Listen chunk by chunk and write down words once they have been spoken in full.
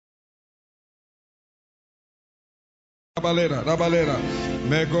Rabalera,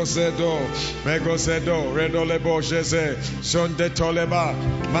 Megosedo, Redolebo Jeze, Sonde Toleba,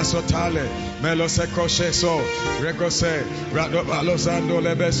 Masotale, Meloseko Sheso, Recose, Radolosando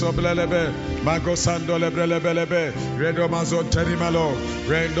Lebeso Blelebe, Magosando Lebrelebelebe, Redo Mazon Terimalo,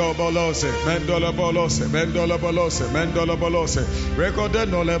 Rendo Bolose, Mendola Bolose,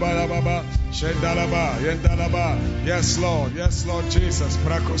 Recodeno Lebarababa, Shendalaba, Yendalaba, yes Lord Jesus,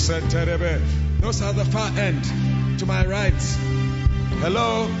 Prakose Terebe. Those are the far end. To my right.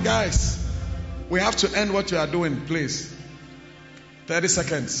 Hello, guys. We have to end what you are doing, please. 30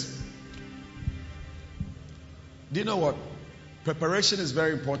 seconds. Do you know what? Preparation is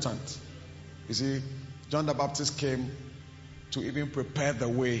very important. You see, John the Baptist came to even prepare the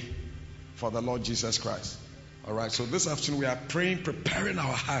way for the Lord Jesus Christ. All right, so this afternoon we are praying, preparing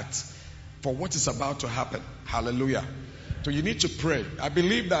our hearts for what is about to happen. Hallelujah. So you need to pray. I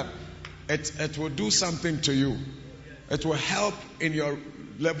believe that it will do something to you. It will help in your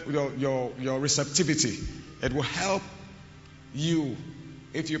receptivity. It will help you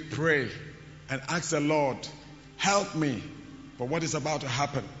if you pray and ask the Lord, help me for what is about to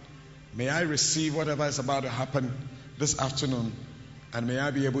happen. May I receive whatever is about to happen this afternoon, and may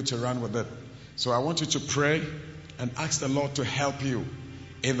I be able to run with it. So I want you to pray and ask the Lord to help you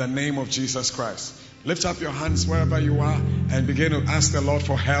in the name of Jesus Christ. Lift up your hands wherever you are and begin to ask the Lord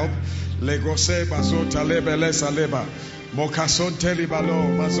for help. Legose bazo talebele saleba. Mokason telibalo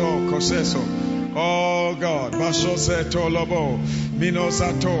mazo koseso. Oh God, bashose tolobo.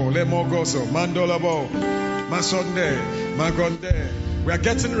 Minosato lemogoso. Mandolabo. Masonde. Magonde. We are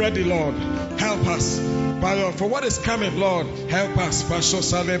getting ready, Lord. Help us. For what is coming, Lord, help us.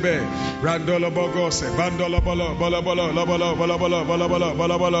 Bashosalebe. Randolo bogose. Bandolo bolo. Bolo bolo. Lobolo. Bolo bolo. Bolo bolo.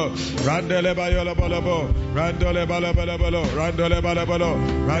 Bolo bolo. Randole bayola bolo bolo. Randole bolo bolo bolo. Randole bolo bolo.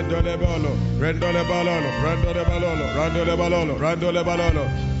 Randole bolo. Randole bolo. Randole bolo. Randole bolo. Randole bolo.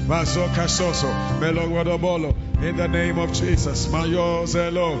 Maso kasoso. Melo bolo. In the name of Jesus. Mayo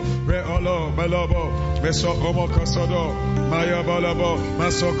zelo. Reolo. Melobo. Meso homo kosodo. Mayo bolobo.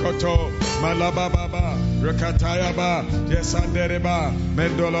 Maso koto. Malababa. Rekatayaba. Yesandereba.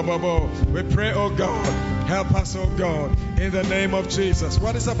 Mendola bobo. We pray, oh God. Help us, oh God. In the name of Jesus.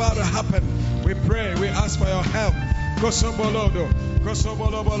 What is about to happen? We pray. We ask for your help. Kosobolodo.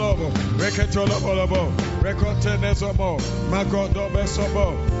 Kosobolobolobo. Reketolobolobo. Rekotenezomo. Magodo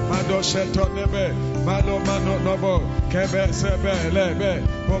besobo. Mado shetonebe. Mado mano nobo. Kebe sebe lebe.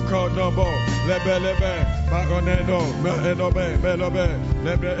 Boko nobo. Lebe lebe. Magoneno. Enobe. Melobe.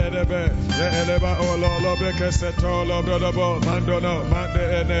 Lebe edebe. Le eleba olo. Lobe keseto. Lobe mandono. Mande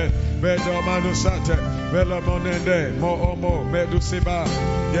ene. Bedo manusate. Velo monende. Mo omo. Medusiba.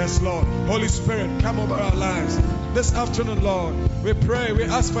 Yes, Lord. Holy Spirit, come over our lives. This afternoon, Lord, we pray, we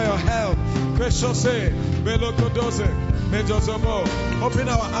ask for your help. Open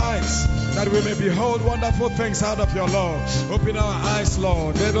our eyes that we may behold wonderful things out of your law. Open our eyes,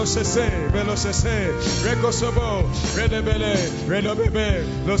 Lord.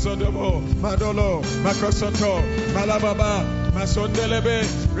 Madolo, Makosoto, Malababa, Masondelebe,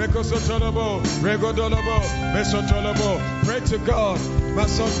 Rekosotolobo, Regodolobo, Mesotolobo. Pray to God,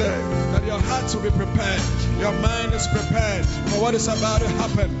 Masonde, that your hearts will be prepared, your mind is prepared for what is about to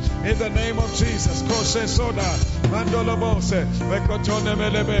happen. In the name of Jesus, Kose Soda, Mandolobose,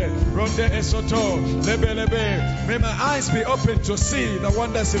 Mekotonemelebe, Ronde Esoto, Lebelebe. May my eyes be open to see the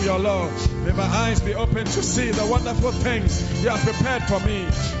wonders of your law. May my eyes be open to see the wonderful things you have prepared for me.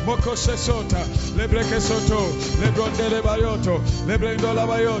 Mokose Sota, Lebreke Soto, Lebronde Lebayoto, Lebrendola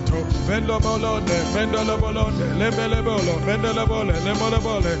Bayoto, Vendobolonde, Vendolobolonde, Lebelebolo, Vendolabole,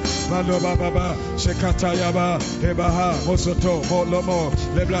 Lemolabole, Mandobaba, Shekatayaba, Ebaha, Mosoto, Molomo,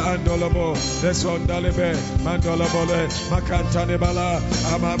 Lebla Andolobo, Lesondalebe, Mandolabole, Makantanebala,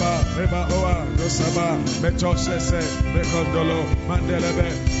 Amaba, Eba Oa, Rosaba, Metosese, Mekondolo, Mandelebe,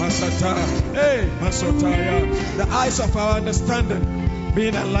 Masata, Hey, Masotaya, the eyes of our understanding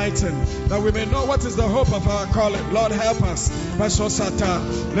being enlightened, that we may know what is the hope of our calling. Lord, help us. Basho Sata,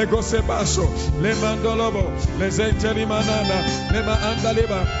 Legose Basho, Lemandolobo, Lezenteli Manana, Lema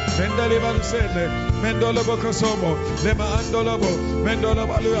Andaliba, Mendaliba Lucene, Mendolobo Kosomo, Lema Andolobo,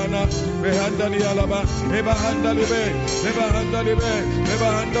 Mendoloba Luana, Behandali Alaba, Eba Handalibe, Eba Handalibe, Eba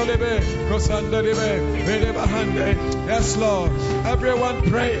Handalibe, Kosandalibe, Vedeba Hande. Yes, Lord. Everyone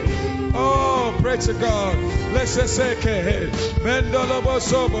pray. Oh, pray to God. Let's say, Mendolobo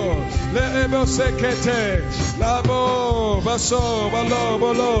Sobo, Lebo Sekete, Labo, Baso, Balo,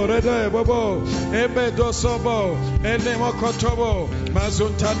 Bolo, Rede, Bobo, Ebedo Sobo, Enemo Kotobo,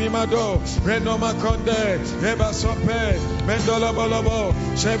 Mazuntani Mado, Renoma Konde, Eba Sope, Mendolobo Lobo,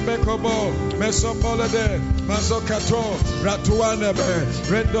 Shembekobo, Mesobolade, Mazokato, Ratuanebe,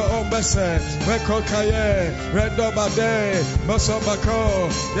 Rendo Ombese, Mekokaye, Rendo Bade, Mosobako.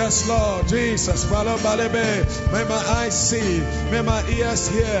 Yes, Lord Jesus, Balebe, may my eyes see, may my ears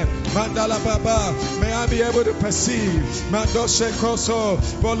hear, Mandala Baba, may I be able to perceive, Mandoshe Koso,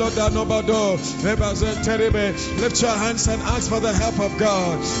 Bolodano Bado, Terebe. Lift your hands and ask for the help of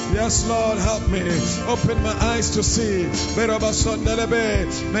God. Yes, Lord, help me. Open my eyes to see.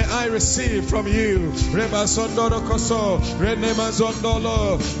 May I receive from you. Reba Sondoro Koso, Renema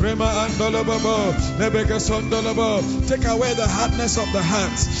Zondolo, Rema Andolo Bobo, Nebega Sondolobo. Take away the hardness of the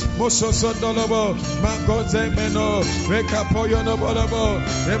heart. Moso Sondolobo, Mangoze Meno, Reka Poyono Bolobo,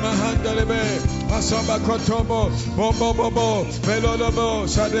 Rema Handelebe, Masamba Kotobo, Bobo Bobo, Velolobo,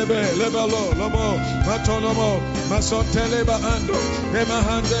 Sadebe, Lebalo, Lobo, Matolobo, Masonteleba Ando, Rema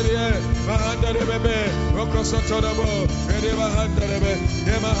Handelie, Mahandelebe, Rokosotobo, Rema Handelebe,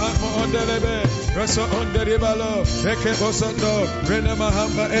 Rema Hamo Ondelebe, Rosso Onderibalo, Eke Bosondo, Renema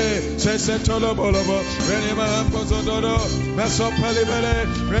Hamba E, Sesetolo Bolobo, Renema Hambo Zodoro, Maso Palibele,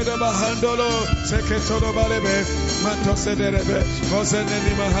 Redaba Handolo, Seketolo Balebe, Mato Sederebe,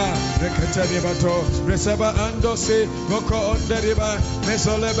 Moseneni Maha, Rekatani Bato, Resaba Andosi, Moko Onderiba,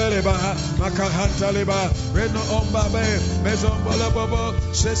 Mesolebeleba, Makahantaliba, Reno Ombabe, Mezombolabo,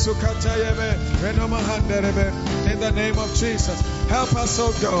 Shesukatayebe, Reno Mahanderebe, in the name of Jesus. Help us,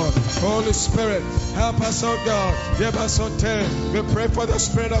 oh God. Holy Spirit, help us, oh God. We pray for the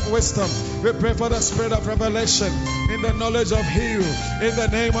spirit of wisdom. We pray for the spirit of revelation in the knowledge of you. In the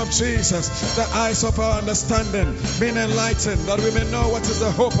name of Jesus, the eyes of our understanding being enlightened, that we may know what is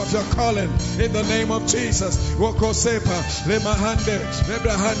the hope of your calling. In the name of Jesus. Woko Sepa, Lemahande,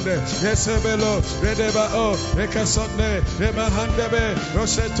 Lebrahande, Yesebelo, Redebao, Rekasonde, Lemahande,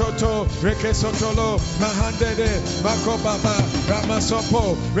 Rosetoto, Rekesotolo, Mahande, Makobaba,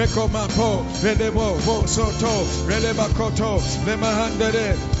 Ramasopo, Rekomapo, Redebo, Soto, Redebakoto,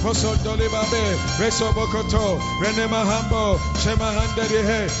 Lemahande, Mosondolibabe, Resobokoto, Renemahambo,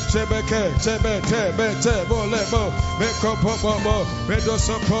 Shemahande, Sebeke, Tebe, Bolebo, Mekopobo,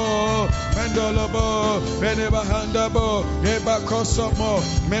 Redosopo, Mendolobo, Renebahandabo, Rebakosomo,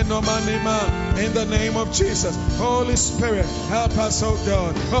 Menomanima, in the name of Jesus. Holy Spirit, help us, oh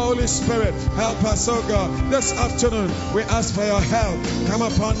God. Holy Spirit, help us, oh God. This afternoon, we ask for your help. Come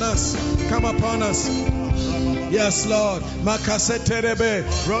upon us. Come upon us. Yes, Lord. Makaseterebe,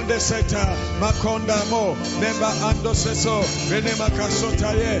 Ronde Seta, Makonda Mo, Nemba Ando Seso, Rene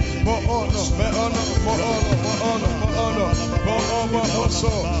Makasotaye, Mo Ono, Me Ono, Mo Ono, Mo Ono, Mo Ono, Mo Ono,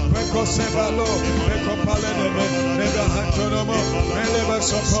 Oso, Meko Sebalo, Meko Paleneme, Neba Antonomo, Releva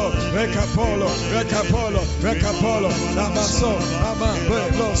Sopo, Rekapolo, Rekapolo, Rekapolo, Namaso, Ama,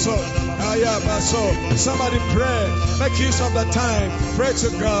 Beloso, Ayabaso. Somebody pray. Make use of the time. Pray to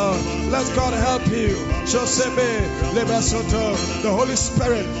God. Let God help you. Josebe, Lebasoto. The Holy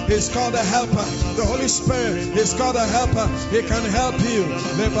Spirit is called a helper. The Holy Spirit is called a helper. He can help you.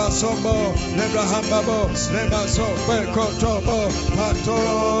 Lebasomo, Lebrahambabo, Lebaso, Bekotobo,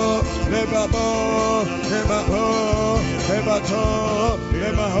 Pato, Lebabo, Lebabo, Lebato,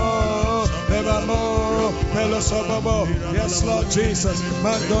 Lebaho, Lebamo, Pelosobobo. Yes, Lord Jesus.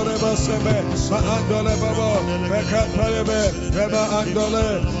 Mandoreba Sebe, Maandole Babo, Bekapalebe, Reba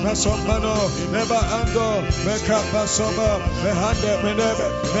Andole, Masomano, Neba Ando, Bekapasoba, Behande Menebe,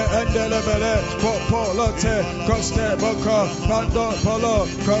 Meendelebele, Popolote, Coste Boko, Pando Polo,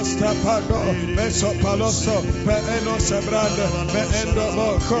 Costa Pando, Meso Paloso, Peeno Sebrande, Meendo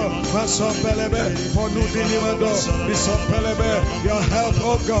Boko, Masopelebe, Ponudinimado, Misopelebe, your help,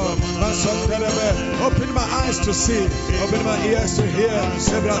 oh God, Masopelebe, open my eyes to see, open my ears to hear,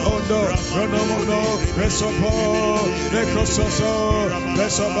 Sebra Ondo, Ronomono, Resopo, Recososo,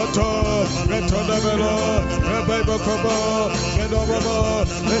 Resoboto, Retodabelo, Rebebokobo, Medobobo,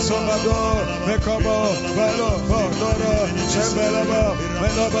 Resomado, Mekobo, Velo, Dora, Shembelabo,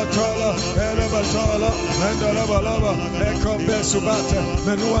 Menobatola, Elebatola, Mendolabalaba, Ekobe Subata,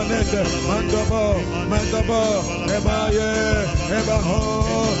 Menuanete, Mandobo, Mandobo, Emaye, Ebaho,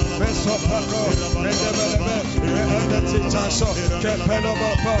 Mesopa,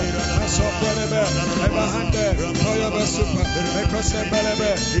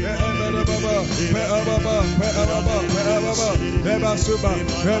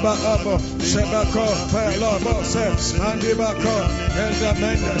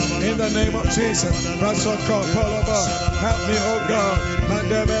 In the name of Jesus, help me, oh God.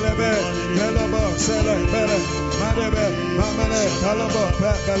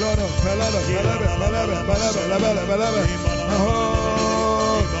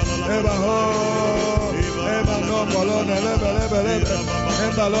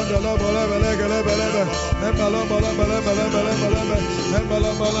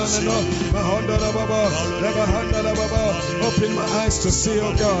 Open my eyes to see,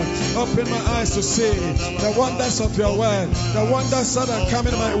 oh God. Open my eyes to see the wonders of your word, the wonders that are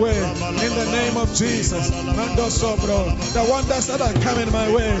coming my way. In the name of Jesus, the wonders that are coming my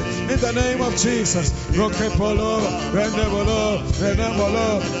way. In the name of Jesus.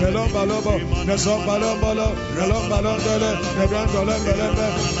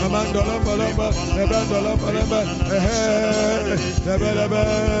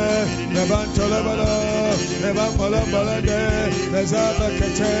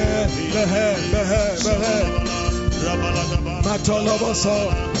 Matoloboso,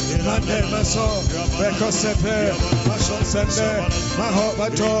 Mandemaso, Becosepe, Mashonsende,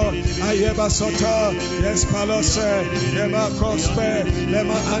 Mahobato, Ayeba Sota, Yes Palose, Lema Cospe,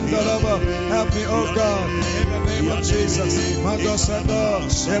 Lema Andalaba. Help me, oh God, in the name of Jesus. Magosendo,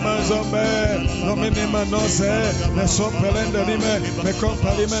 Lema Zombe, Nominima Nose, Mesopelende Lime,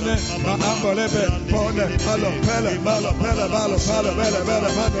 Mecompalimene, Maambolebe, Pone, Malo Pele, Malo Pele, Malo Pele, Bele, Bele,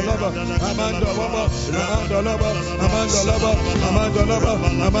 Mandalaba, Amandolaba, Amandolaba, Amandolaba, Amandolaba,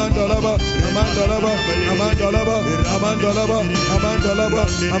 Amandolaba, Amandolaba, Amandolaba, Amandolaba, Amandolaba,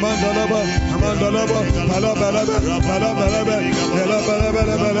 Amandolaba, Amandolaba, Palabalaba,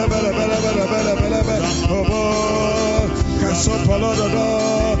 Palabalaba, Palabalaba, oh, Casopaloda,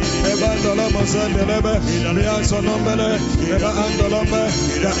 Ebandola Mosendelebe, Miansonombele, Eba Andolombe,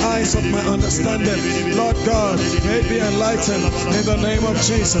 the eyes of my understanding, Lord God, may be enlightened in the name of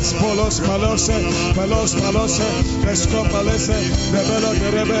Jesus. Polos Palose, Palos Palose, Esco Palese, Nebelo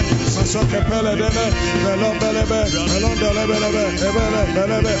Derebe, Masoke Pele Deme, Melon Belebe, Melon Delebelebe, Ebele,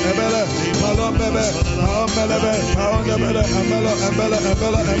 Belebe, Ebele, Malon Bebe, Paon Belebe, Paon Debele, Amelo, Embele,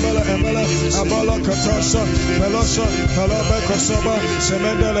 Embele, Embele, Embele, Abolo Katosha, Peloso, Palobe Kosoba,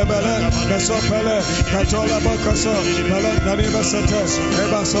 Semendele Bele, Mesopele, Katola Bokoso, Melon Daniba Sete,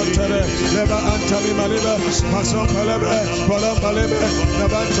 Eba Sotere, Leba Antali Malibe, Mason Pelebe, Polon Balebe,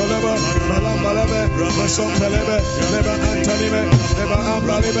 Leban Toleba, Malon Balebe, Mason Pelebe, Leba Antalime, Leba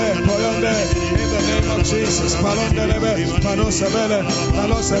Ambalibe, Poyonde, in the name of Jesus, Palon Delebe, Panosebele,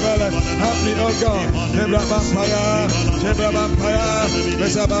 Panosebele, help me, oh God, Nebra Vampire, Nebra Vampire,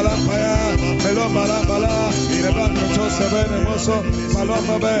 Mesabala Fire, Melon Balabala, Leban Kotosebele, Moso,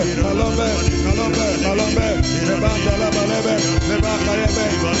 Palombe, Palombe, Palombe, Palombe, Leban Dalabalebe, Leban Bayebe,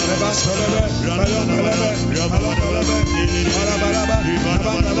 Leban Tolebe, Palon Balebe, Palon Balebe, Balabalaba,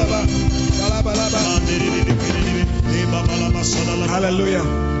 Balabalaba, Balabalaba. Hallelujah.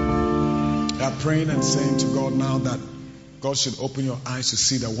 We are praying and saying to God now that God should open your eyes to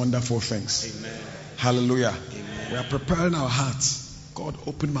see the wonderful things. Amen. Hallelujah. Amen. We are preparing our hearts. God,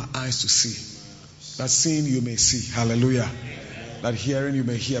 open my eyes to see. That seeing you may see. Hallelujah. Amen. That hearing you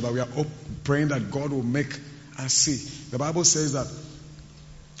may hear. But we are praying that God will make us see. The Bible says that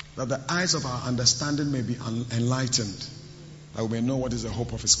the eyes of our understanding may be enlightened, that we may know what is the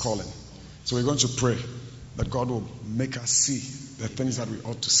hope of His calling. So we're going to pray that God will make us see the things that we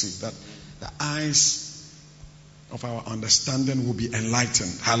ought to see, that the eyes of our understanding will be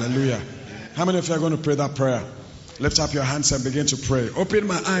enlightened. Hallelujah. How many of you are going to pray that prayer? Lift up your hands and begin to pray. Open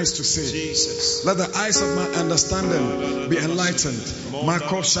my eyes to see. Jesus. Let the eyes of my understanding be enlightened.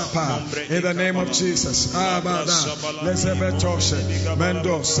 Mako Shapa. In the name of Jesus. Abada. Lezebe Toshe.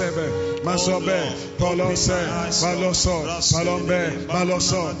 Mendo Sebe. Masobe. Polose. Paloso. Palombe.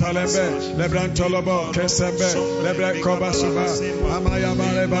 Maloso. Palembe. Lebran Tolobo. Kesembe. Lebre Kobasuba. Amaya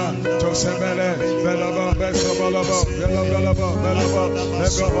Baleba. Tosebele. Belabo. Besobolobo. Belobolobo. Belobo.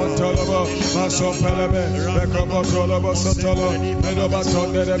 Lebro Tolobo. Maso Pelebe. Bekobo. Tolobo Sotolo,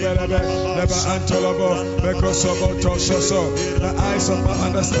 Medobaton de Belebe, Neba Antolobo, Bekosobo Toshoso. The eyes of my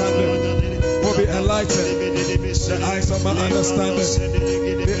understanding will be enlightened. The eyes of my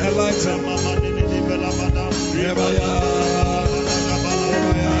understanding be enlightened.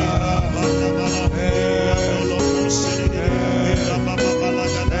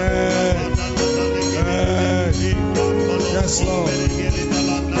 Yes, Lord.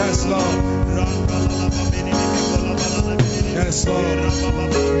 Yes, Lord.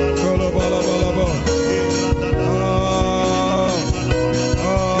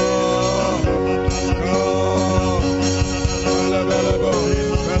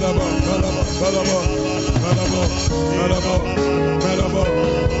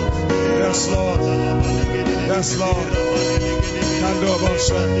 Lord.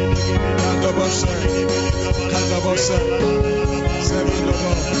 Kandobose. Kandobose. Kandobose.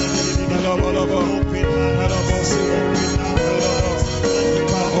 Semandobo. Melobolobo. Melobose. Melobo.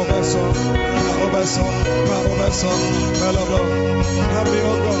 Mahobeso. Mahobeso. Mahobeso. Melobo. Help me,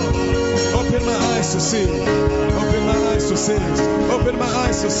 oh God. Open my eyes to see. Open my eyes to see. Open my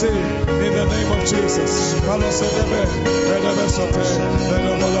eyes to see. In the name of Jesus.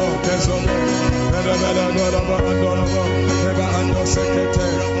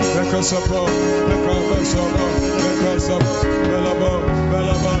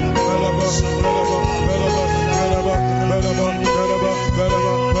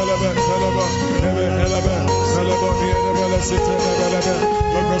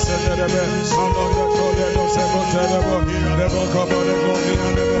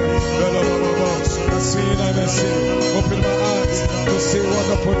 Open my eyes to see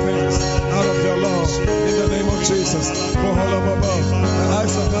wonderful things out of your law in the name of Jesus. The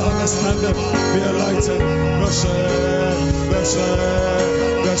eyes of the understanding be enlightened.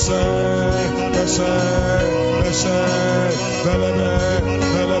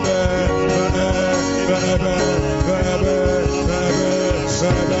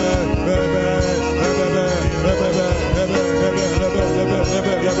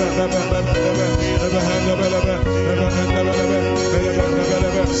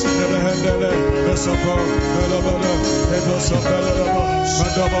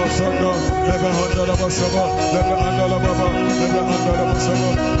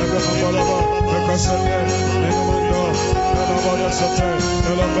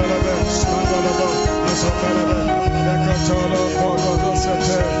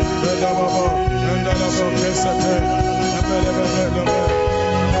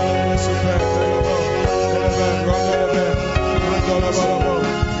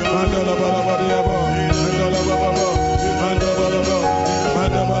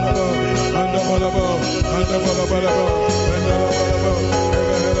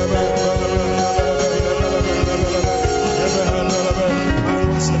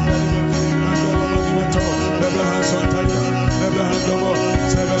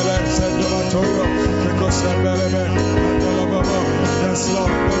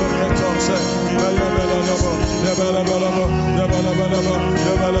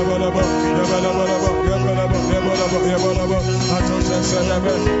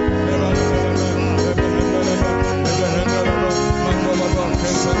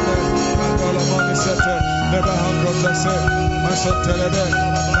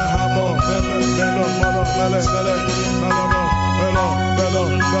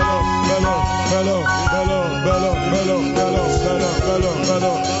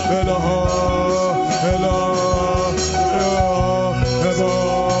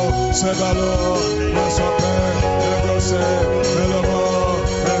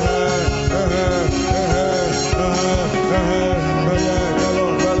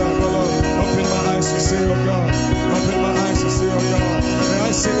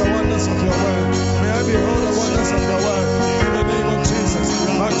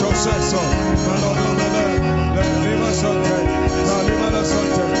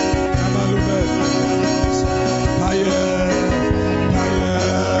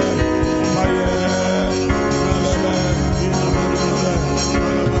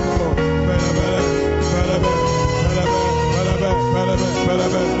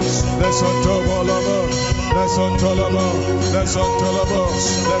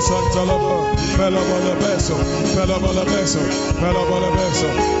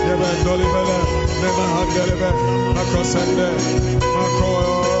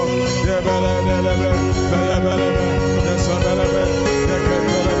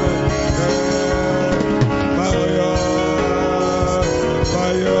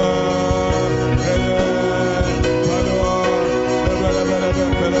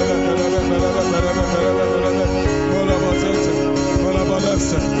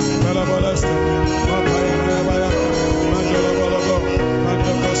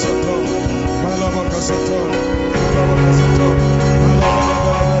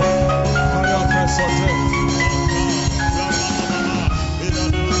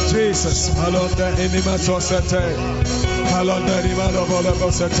 Jesus, Malonda Inima Sosete, Malonda Nimano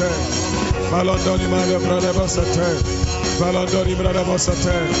Bolabosete, Malonda Nimano Bradabosete, Malonda Nimano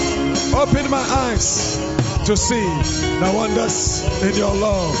Bosete. Open my eyes to see the wonders in your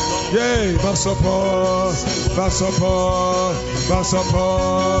love. Yay, Basopo, Basopo,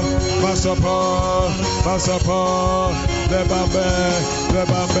 Basopo, Basopo, Basopo, Lebambe,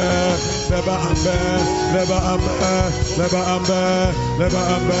 Lebambe, Lebaambe, Lebaambe, Lebaambe,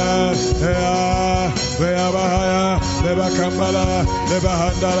 Lebaambe, Leabahaya, Lebakambala,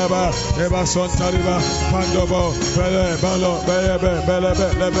 Lebahandaraba, Lebasontariba, Pandobo, Bele, Balo, Belebe, Belebe,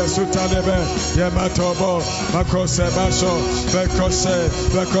 Lebe, Sutalebe, Yamatobo, Makose, Basho, Bekose,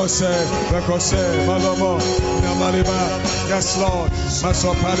 Bekose, Bekose, Malomo, Namariba, yes, Lord,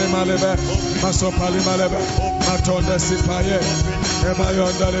 Masopali Malebe, Masopali Malebe, Matonde Sipaye,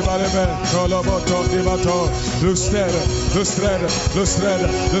 Emayonda Libalebe, Toloboto, Dibato, Lustrede, Lustrede, Lustrede,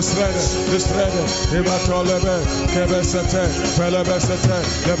 Lustrede, Lustrede, Ibatolebe, Kebesete, Pelebesete,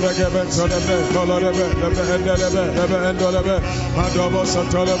 Lebregebe, Tolebe, Tolorebe, Lebe Endelebe, Lebe Endolebe, Madobo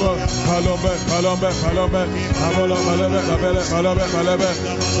Sotolebo, Palombe, Palombe, Palombe, Abolo Malebe, Labele, Malebe, Malebe,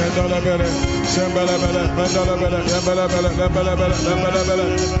 Sendolebele, Sembelebele, Mendolebele, Yembelebele, Lembelebele, Lembelebele,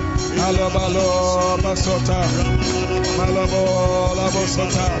 Alobalo, Basota, Malobo,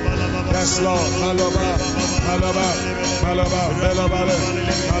 Labosota, yes, Lord, Maloba, Maloba, Maloba, Melobale,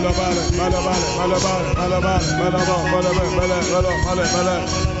 Malobale, Malobale, Malobale, Malobale, Malobo, Malobe, Mele, Melo, Male, Mele,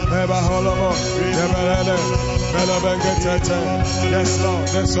 Eba Holobo, Yebelele, Melobengete, yes, Lord,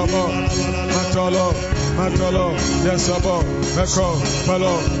 yes, Obo, Matolo, Matolo, yes, Obo, Meko,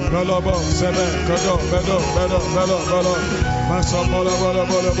 Palo, Malobo, Sebe, Kodo, Bedo, Bedo, Belo, Belo, Maso, Bolo, Bolo,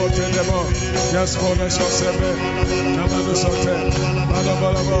 Bolo, Botendebo, yes, Bolo, Sebe, Namadu Sote, Malo,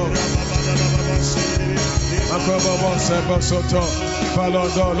 Bolo, Bolo, Makobo, Sebo, Soto, Palo,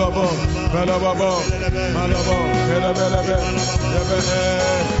 Lobo, Belo, Bobo, Malobo, Belebelebe,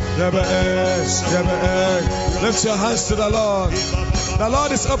 lift your hands to the Lord. The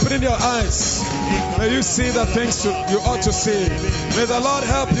Lord is opening your eyes. May you see the things you ought to see. May the Lord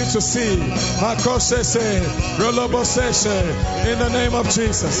help you to see. In the name of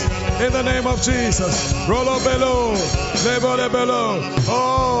Jesus. In the name of Jesus. Rolobelo. Lebelo.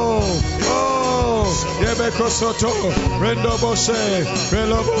 Oh. Yebeko Soto. Rendo Boshe.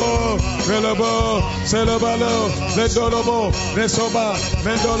 Relobo. Relobo. Selobalo. Lendolobo. Nesoba.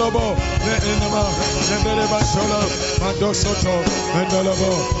 Mendolobo. Neenama. Nendeleba Solo. Mando Soto.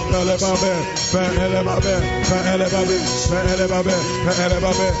 Mendolobo. Pelebabe. Pelebabe. Pelebabe. Pelebabe.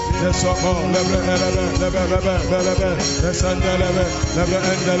 Pelebabe. Nesobo. Lebre elebe. Lebelebe. Belebe. Nesandelebe. Lebre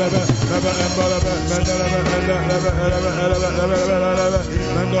endelebe. Lebre embelebe. Mendelebe. Lebe elebe. Elebe. Elebe.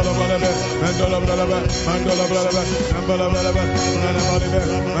 Mendolobo. Lebe. Mendolobo. Lebe. Mandolobo. Lebe. Mendolobo. Lebe. Mendolobo.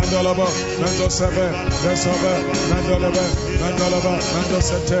 Mendolobo. Mendosebe. Nesobe. Mendolobo. Mendolobo.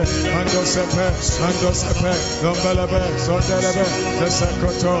 Mendosete. Mandosepe. Mandosepe. Lombelebe. Sondelebe.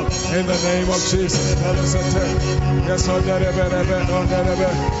 Nesekoto. In the name of Jesus. Yes,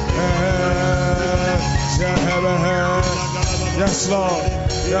 yes, Lord.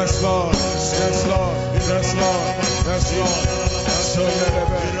 Yes, Lord. Yes, Lord. Yes, Lord. Yes, Lord.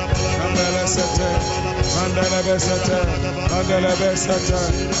 Mandelebe sete, mandelebe sete,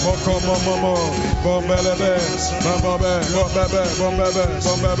 moko momo, bombelebe, bombe, bombebe, bombebe,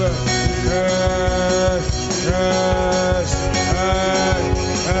 bombebe.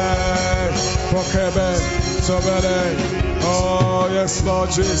 Pokebe, sobere. Oh yes, Lord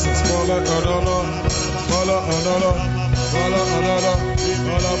Jesus. Bola, onono, bola, onono, bola, onono,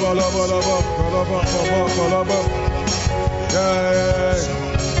 bola, bola, bola, bola, bola, bola, bola.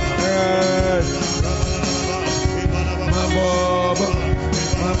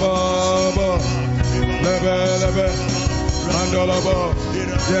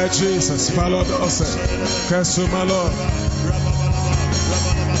 Yeah, Jesus, follow us. Kesumalo.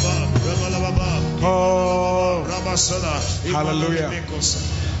 Oh, hallelujah.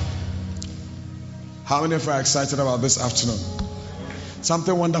 How many of you are excited about this afternoon?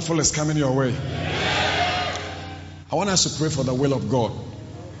 Something wonderful is coming your way. I want us to pray for the will of God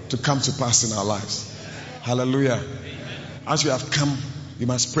to come to pass in our lives. Hallelujah. As you have come, you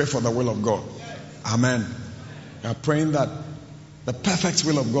must pray for the will of God. Amen. You are praying that the perfect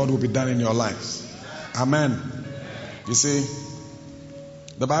will of God will be done in your lives. Amen. You see,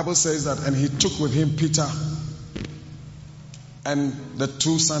 the Bible says that, and he took with him Peter and the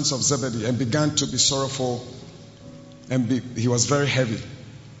two sons of Zebedee and began to be sorrowful, and he was very heavy.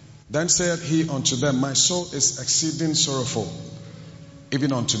 Then said he unto them, my soul is exceeding sorrowful,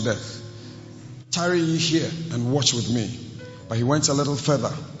 even unto death. Tarry ye here and watch with me. But he went a little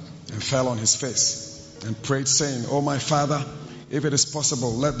further and fell on his face and prayed, saying, O my Father, if it is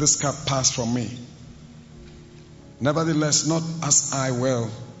possible, let this cup pass from me. Nevertheless, not as I will,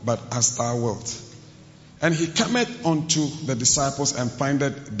 but as thou wilt. And he cometh unto the disciples and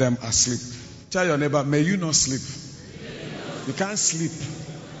findeth them asleep. Tell your neighbor, may you not sleep. You can't sleep.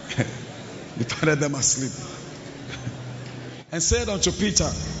 He findeth them asleep. And said unto Peter,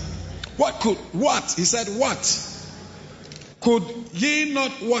 what? He said, what? Could ye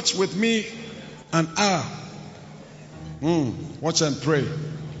not watch with me an hour? Watch and pray,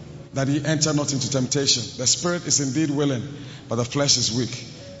 that ye enter not into temptation. The spirit is indeed willing, but the flesh is weak.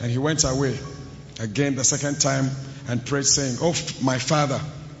 And he went away again the second time and prayed, saying, Oh, my Father,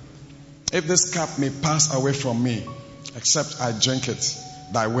 if this cup may pass away from me, except I drink it,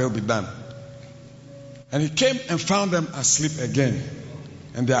 thy will be done. And he came and found them asleep again,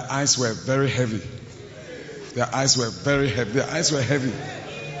 and their eyes were very heavy. Their eyes were very heavy. Their eyes were heavy.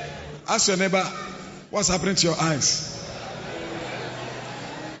 Ask your neighbor, what's happening to your eyes?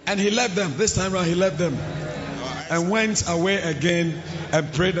 And he left them. This time around, he left them. And went away again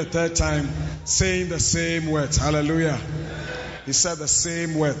and prayed the third time, saying the same words. Hallelujah. He said the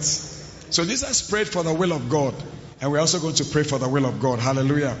same words. So Jesus prayed for the will of God. And we're also going to pray for the will of God.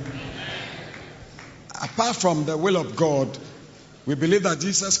 Hallelujah. Apart from the will of God, we believe that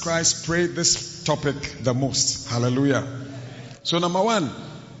Jesus Christ prayed this topic the most. Hallelujah. So number one,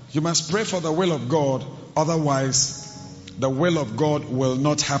 you must pray for the will of God. Otherwise, the will of God will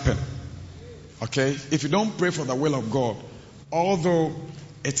not happen. Okay? If you don't pray for the will of God, although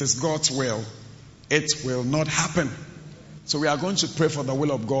it is God's will, it will not happen. So we are going to pray for the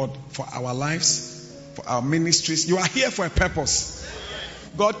will of God for our lives, for our ministries. You are here for a purpose.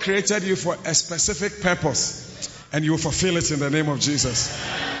 God created you for a specific purpose. And you will fulfill it in the name of Jesus.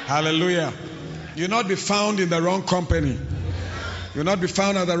 Hallelujah. You'll not be found in the wrong company. You'll not be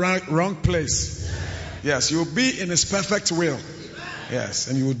found at the wrong place. Yes, you'll be in His perfect will. Yes,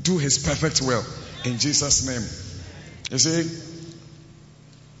 and you will do His perfect will in Jesus' name. You see,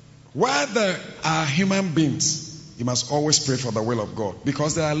 where there are human beings, you must always pray for the will of God.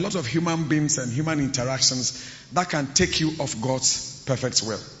 Because there are a lot of human beings and human interactions that can take you off God's perfect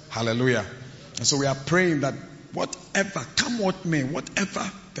will. Hallelujah. And so we are praying that whatever, come what may, whatever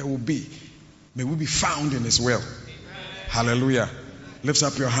there will be, may we be found in His will. Hallelujah. Lift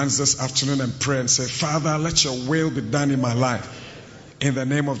up your hands this afternoon and pray and say, Father, let your will be done in my life. In the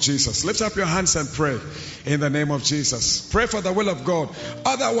name of Jesus. Lift up your hands and pray. In the name of Jesus. Pray for the will of God.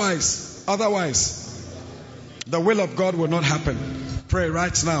 Otherwise, the will of God will not happen. Pray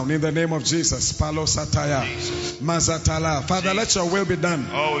right now in the name of Jesus. Palo Sataya. Mazatala. Father, let your will be done.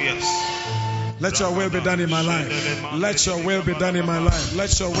 Oh, yes. Let your will be done in my life. Let your will be done in my life.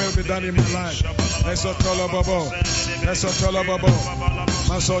 Let your will be done in my life. Lesotola Babo. Lesotola Babo.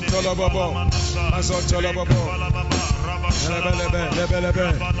 Masotola Babo. Masotola Babo. Lebelebe. Lebelebe.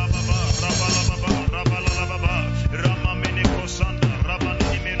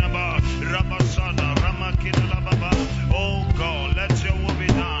 Oh God, let your will be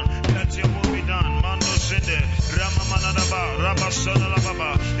done. Let your will be done. Mando Sinde. Ramamanadaba.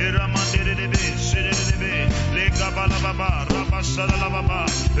 Rabasadalababa. Iramandidebe. Sididebe. Legabalababa. Rabasadalababa.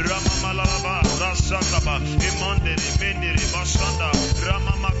 Ramamalababa. Rasakaba. Imandiri. Mindiri. Basanda.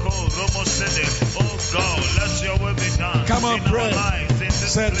 Ramamako. Romo Sinde. Oh God, let your will be done. Come on, pray.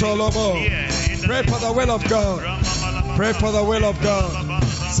 Say Tolobo. Pray for the will of God. Pray for the will of God.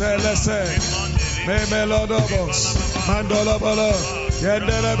 Say, let's say. Memelodobos. Mandolobolo.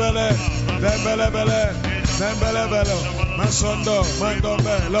 Yendelebele. Dembelebele. Dembelebele. Masondo.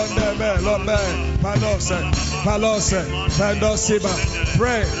 Mandombe. Londebe. Lombe. Palose. Palose. Pandosiba.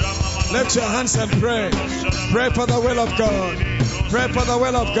 Pray. Lift your hands and pray. Pray for the will of God. Pray for the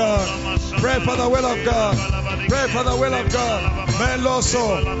will of God. Pray for the will of God. Pray for the will of God.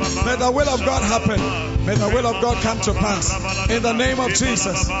 Meloso. May the will of God happen. May the will of God come to pass. In the name of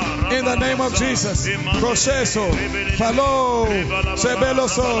Jesus. In the name of Jesus. Proceso. Palo.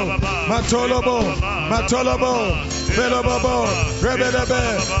 Sebeloso. Matolobo. Matolobo. Velobobo. Rebelebe.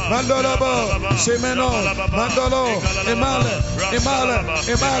 Mandolobo. Simeno. Mandolo. Imale. Imale.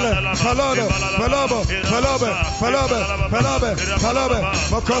 Imale. Palodo. Palobo. Palobe. Palobe. Palobe. Palobe.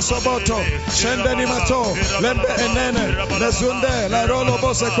 Mokosoboto. Shendeni mato. Lembe enene. Lezunde. La rolo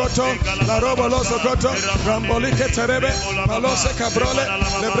bosekoto. La robo losokoto. Rambolike terebe. Malose cabrole.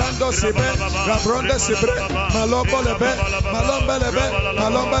 Lebrando sibe. Rabronde sibre. Malombo lebe. Malombe lebe.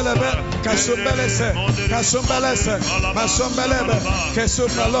 Malombe lebe. Kasumbelese. Kasumbelese. Masombelebe.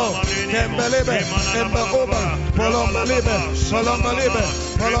 Kesumbelo. Kembelebe. Emba oba. Polombalibe. Polombalibe.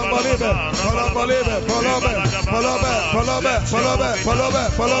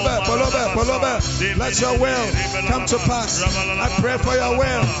 Let your will come to pass. I pray for your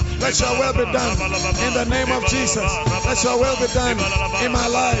will. Let your will be done in the name of Jesus. Let your will be done in my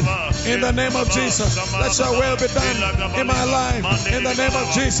life in the name of Jesus. Let your will be done in my life in the name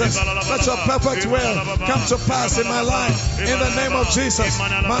of Jesus. Let your perfect will come to pass in my life in the name of Jesus.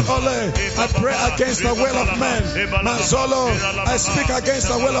 Maole, I pray against the will of man. Mazolo, I speak against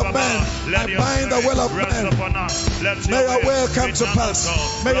the will of man. I bind the will of man. May your will come to pass.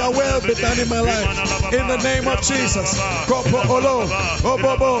 May your will be done in my life in the name of Jesus. Kopo olo,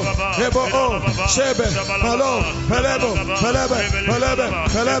 obobo, ebo o, shebe, malo, pelebo, pelebe, pelebe,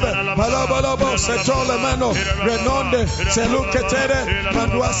 pelebe, palobolobo, setole mano, renonde, seluketere,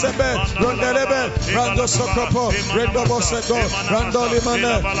 pandua sebe, rondelebe, rando sokopo, rendobo sedo, rando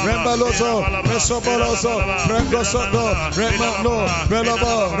limane, rembalozo, resobolozo, rengo sodo, remano,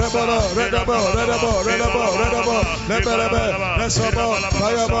 relobo, rebolo, redabo, redabo, redabo, redabo, lebelebe, resobo,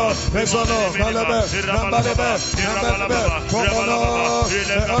 bayabo, resono, balebe, rambalebe, rambalebe, popono,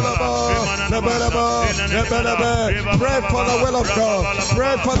 leolobo, lebelebo, lebelebe. Pray for the will of God.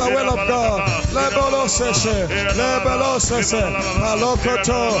 Pray for the will of God. Lebolo sese, lebelo sese,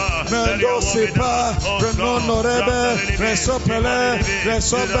 palokoto, mendosipa, renono rebe, resopele,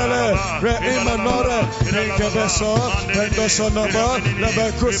 resobele, reimanore, renkebeso, rendosonobo,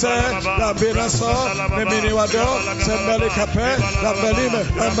 lebekuse, labiraso, neminiwado, sembeli kape, lambalime,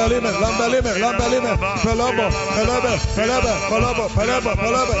 lambalime, lambalime, lambalime, pelobo, pelebe, pelebe, pelobo, pelebe,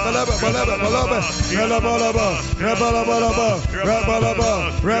 pelebe, pelebe, pelebe, pelebe, pelebolobo, rebolobo, rebolobo,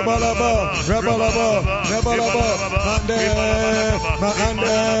 rebolobo, rebolobo, rebolobo, mande,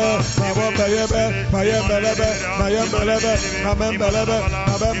 maande, mabobelebe, mayembelebe, mayembelebe, mamembelebe,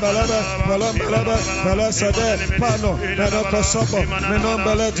 mamembelebe, pelembelebe, pelesede, pano, menokosobo,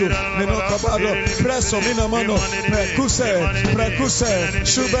 menombeletu, menokobado, preso, minamano, prekuse, prekuse,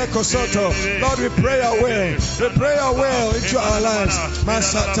 shube kosoto. Lord, we pray your will. We pray your will into our lives.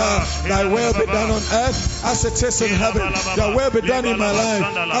 Masata, thy will be done on earth as it is in heaven. Your will be done in my life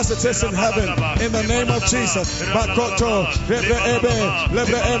as it is in heaven. In the name of Jesus. Bakoto, lebre ebe,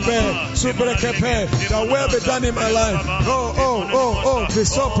 subrekepe. Your will be done in my life. Oh,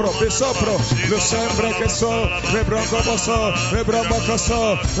 bisopro, lo sempre que so,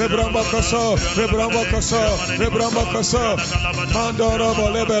 rebrombocoso, mandoro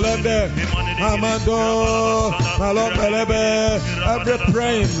lebelende, amando, malobelebe. Every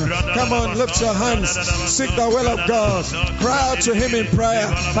praying, come on, lift your hands, seek the will of God, cry out to Him in prayer.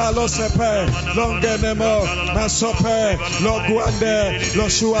 Palosepe, longenemo, masope, lo guande, lo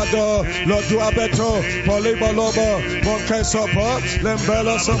shuado, lo duabeto, polibolobo, monkesopo,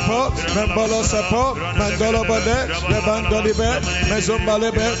 lembelo sopo, membolo sopo, mandolo bode, lebandolibe,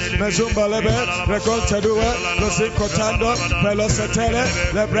 mezumbalebe, recontedue, lo sicotando, pelosetele,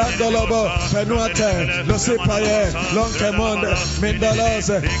 lebrandolobo, penuate, lo sipaye, lonkemonde,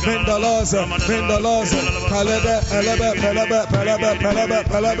 mindalose, palebe,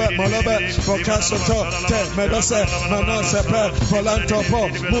 pelebe, molobe, focasoto, te, medose, manosepe, polantopo,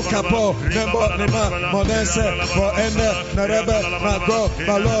 mucapo, nembo, nima, monese, moende, nerebe, mago,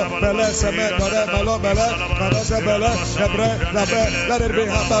 malo, belese, malo, bele, manose, bele, ebre, labe, let it be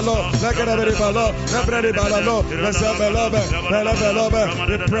habalo, let it be balo, ebre, balalo, lesebelobe, belebelobe.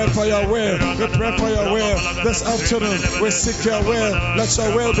 We pray for your will. We pray for your will. This afternoon, we seek your will. Let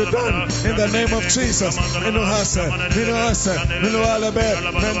your will be done in the name of Jesus. Minuhase, minualebe,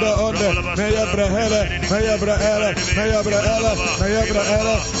 mendo onde, meyabrehele,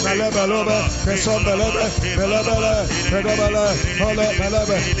 nalebelobe, kesombelebe, belebele, redobele,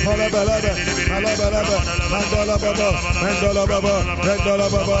 holebelebe,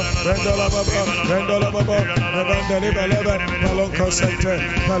 rendolababo, evandelibelebe, palonkosete,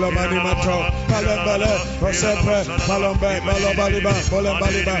 palomanimato, palembele, osepe, palombe, malobaliba,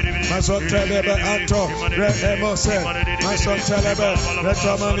 bolembaliba, mazotelebe, anto, remose, masontelebe,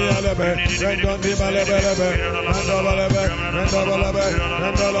 retomanialebe, rendondimalebelebe, rendobalebe,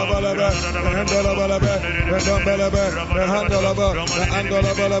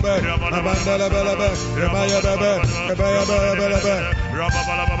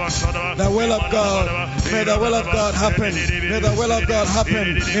 the will of God, may the will of God happen. May the will of God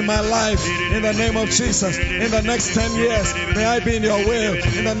happen in my life in the name of Jesus. In the next 10 years, may I be in your will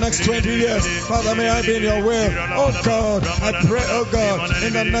in the next 20 years. Father, may I be in your will. Oh God, I pray, oh God,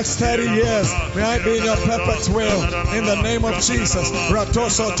 in the next 30 years, may I be in your perfect will. In the name of Jesus.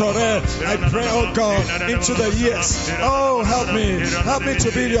 Ratoso Tore. I pray, oh God, into the years. Oh, help me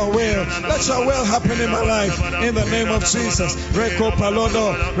to be in your will. Let your will happen in my life. In the name of Jesus. Reko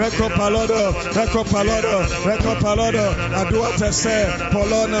Palodo, Reko Palodo, Reko Palodo, Reko Palodo, Aduate se,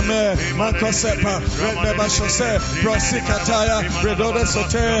 Polona me, Manko sepa, Redneba Shose, Prosikataya, Redode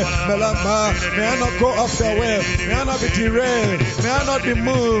Sote, Melamba. May I not go off the way. May I not be derailed. May I not be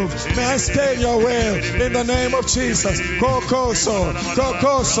moved. May I stay in your will. In the name of Jesus. Kokoso,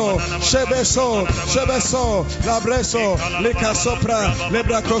 Kokoso, Shebeso, Shebeso, Labreso, Lika Sopra,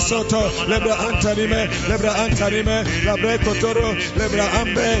 Lebra Kosoto, Lebra Antanime, Labre Kotoro, Lebra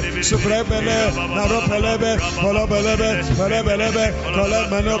Ambe, Suprebele, Naropelebe, Polobelebe, Polebelebe,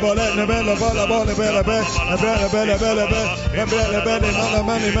 Kolemanobole, Nebele, Bolabole, Belebe, Lebelebelebe, Lebelebele,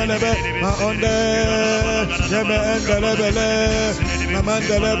 Manamani, Maonde, Yeme Endelebele,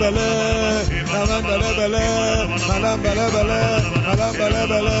 Namandelebele, Namandelebele, Malambelebele,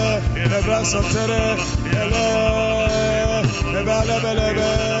 Malambelebele, Lebra Sotere, Lebelebelebe,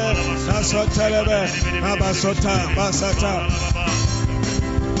 Nasotelebe, Abasota, Basata.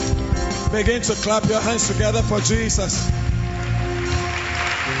 Begin to clap your hands together for Jesus.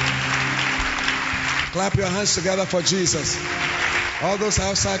 Clap your hands together for Jesus. All those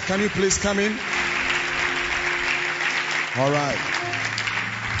outside, can you please come in? All right.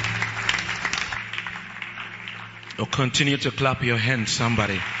 Oh, continue to clap your hands,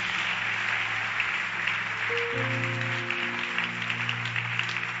 somebody.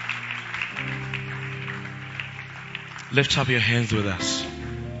 Lift up your hands with us.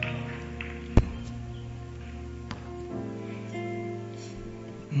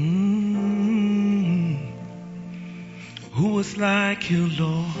 Who is like you,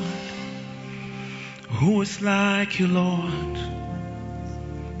 Lord? Who is like you, Lord?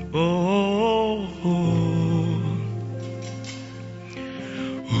 Oh,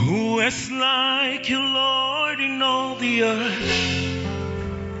 who is like you, Lord, in all the earth?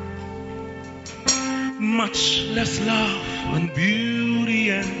 Much less love and beauty,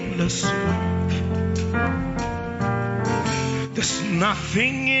 endless worth. There's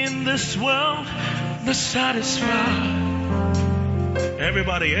nothing in this world that satisfies.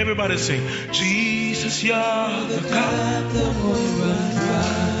 Everybody sing. Jesus, you're the God that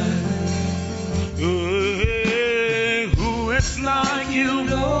who is like you,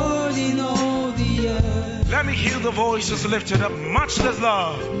 Lord, in all the earth? Let me hear the voices lifted up. Much less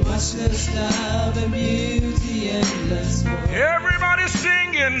love. Much less love and beauty, endless worth. Everybody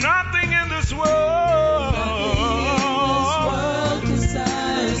singing. Nothing in this world. Nothing in this world can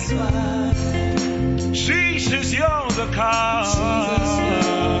satisfy. Jesus, you're the God.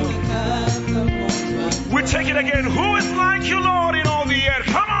 We take it again. Who is like you, Lord, in all the earth?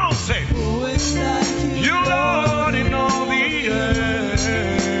 Come on, say. Who is like you, Lord, in all the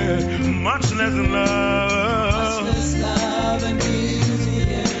earth? Much less love. Much less love and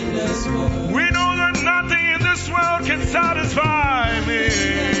beauty, endless world. We know that nothing in this world can satisfy me.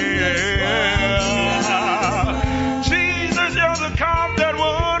 Jesus, you're the cup that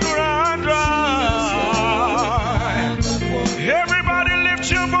won't run dry. Everybody lift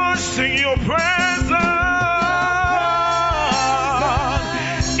your voice, sing your praise.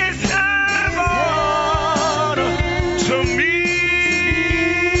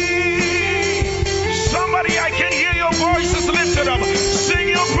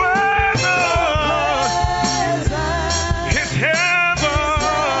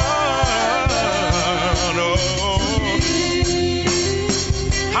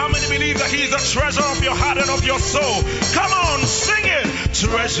 Treasure of your heart and of your soul. Come on, sing it.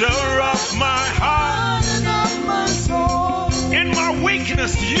 Treasure of my heart and of my soul. In my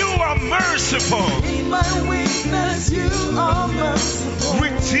weakness, you are merciful. In my weakness, you are merciful.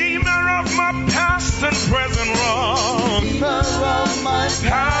 Redeemer of my past and present wrong. Redeemer of my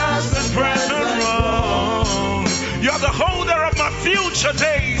past and present wrong. You're the holder of my future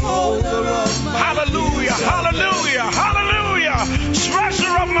days. Hallelujah, hallelujah, hallelujah.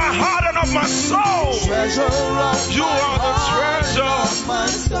 Treasure of my heart and of my soul. You are the treasure.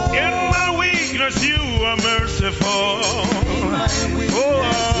 In my weakness, you are merciful.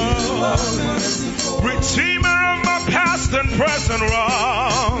 Redeemer of my past and present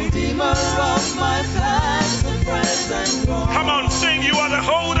wrong. Redeemer of my past and present wrong. Come on, sing. You are the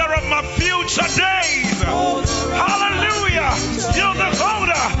holder of my future days. Hallelujah. You're the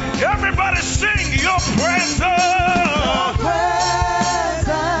holder. Everybody sing your presence.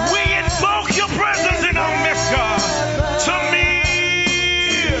 We invoke your presence in our midst, God. To me,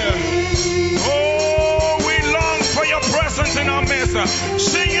 in our midst.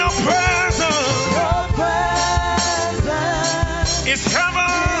 Sing your presence. Your presence It's heaven.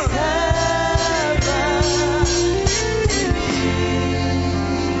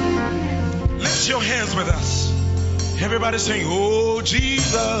 Lift your hands with us. Everybody sing, oh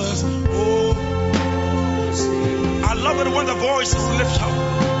Jesus. Oh, I love it when the voices lift up.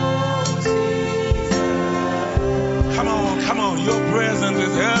 Come on, your presence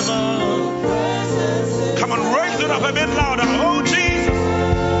is heaven. Come on, raise it up a bit louder. Oh Jesus.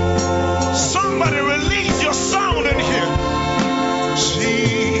 Somebody release your sound in here.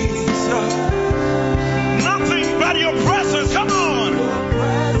 Jesus. Nothing but your presence. Come on.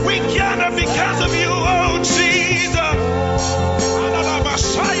 We gather because of you. Oh Jesus.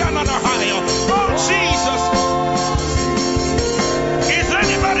 Oh Jesus. Is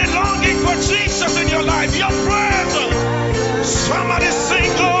anybody longing for Jesus in your life? Your presence. Somebody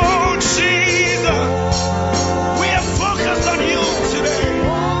sing, oh Jesus. We are focused on you today.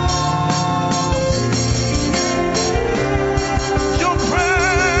 Your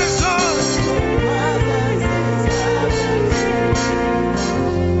presence.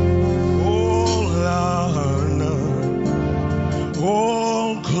 All honor,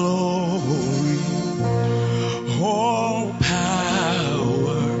 all glory, all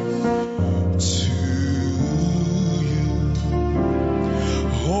power to you.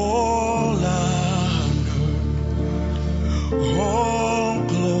 All honor, all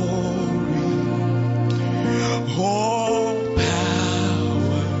glory, all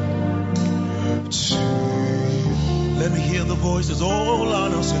power to you. Let me hear the voices. All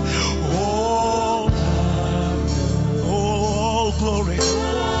honor, say, all glory,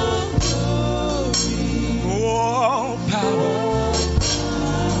 all power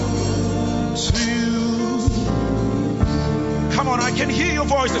to you. Come on, I can hear your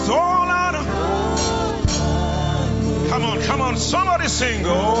voices. All honor. Come on, somebody sing.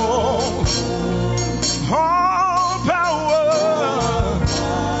 Oh, all power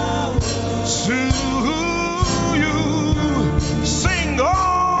to you. Sing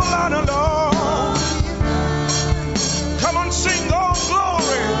all honor, Lord. Come on, sing all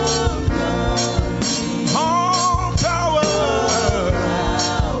glory. All power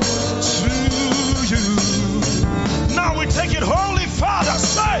to you. Now we take it, Holy Father.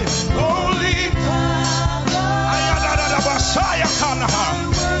 Say, Holy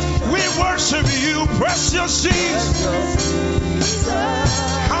we worship you, precious Jesus,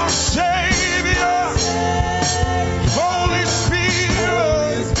 our Savior, Holy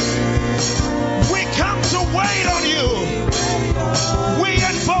Spirit. We come to wait on you. We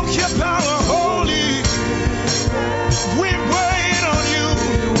invoke your power, Holy. We wait on you.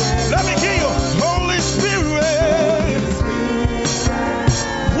 Let me hear you, Holy Spirit.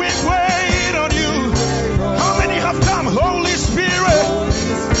 We wait on you. How many have come, Holy Spirit?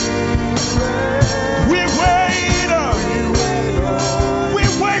 We wait. We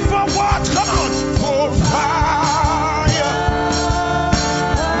wait for what? Come on. For fire.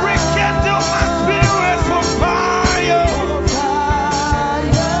 Rekindle my spirit for fire.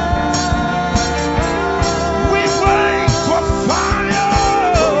 We wait for fire.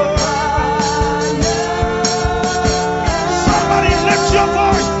 Somebody lift your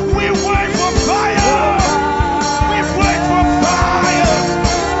voice. We wait for fire. We wait for fire.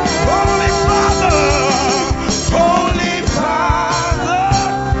 Holy Father,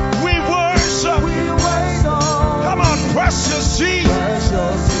 we worship. Come on, precious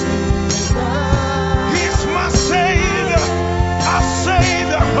Jesus. He's my Savior, our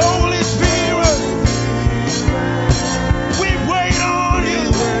Savior, Holy Spirit. We wait on you,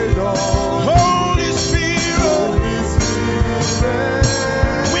 Holy Spirit.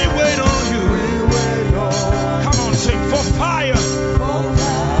 We wait on you. Come on, sing for fire.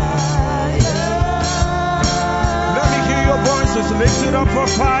 Let me hear your voices. Lift it up for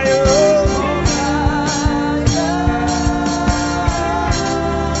fire.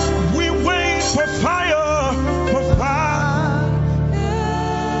 We wait for fire. For fire.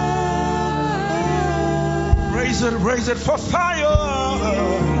 Raise it for fire.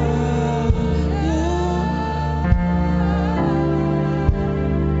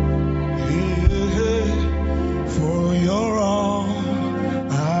 For you're all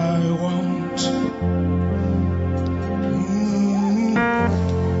I want.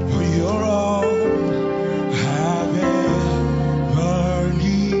 For you're all I've ever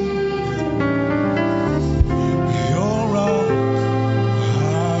needed. You're all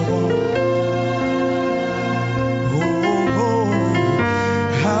I want. Oh,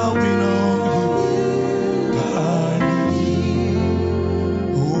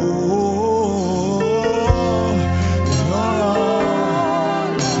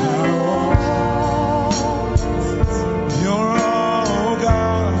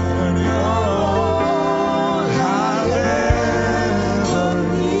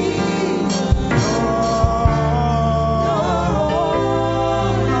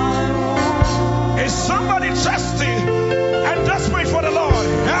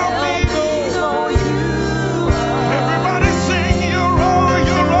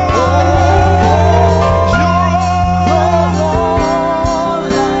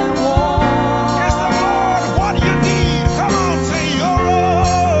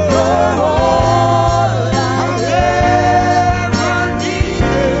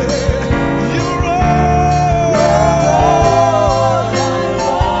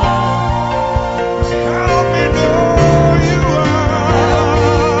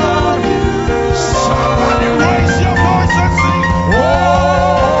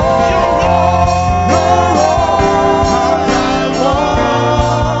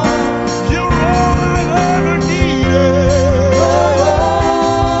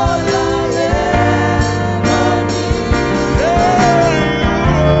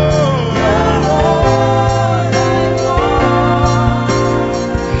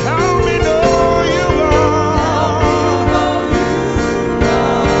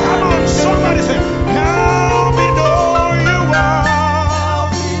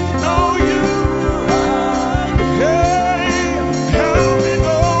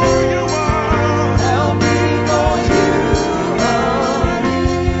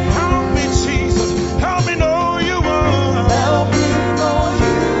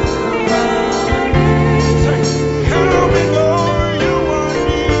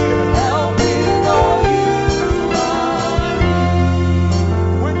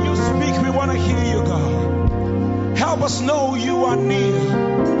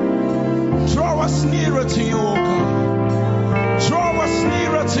 nearer to you, oh God. Draw us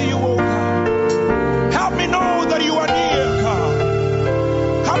nearer to you, oh God. Help me know that you are near,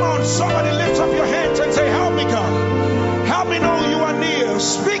 God. Come on, somebody lift up your hands and say, help me, God. Help me know you are near.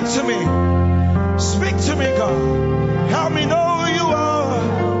 Speak to me. Speak to me, God. Help me know you are.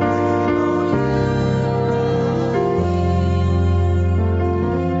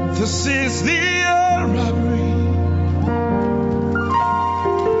 This is the air I breathe.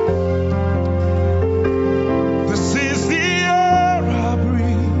 This is the air I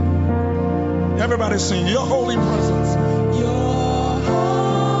breathe. Everybody sing your holy presence. Your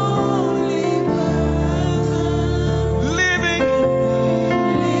holy presence. Living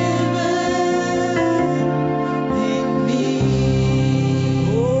in me.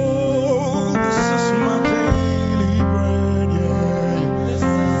 Oh, this is my daily bread, yeah. This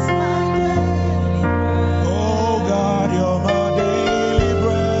is my daily bread. Oh God, you're my daily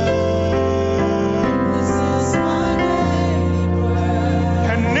bread. This is my daily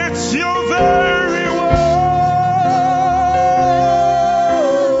bread. And it's your very word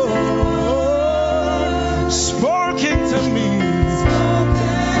spoken to me.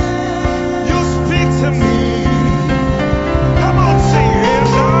 You speak to me. Come on, sing it.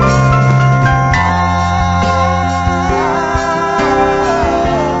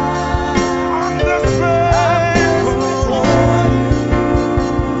 I'm desperate for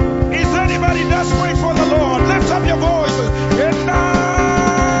you. Is anybody desperate for the Lord? Lift up your voices. And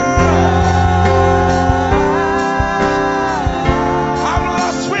I'm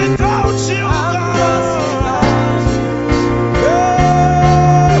lost without you, God.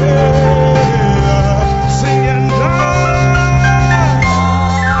 Yeah. Sing and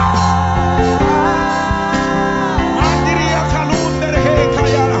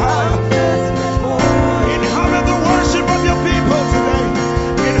inhabit the worship of your people today.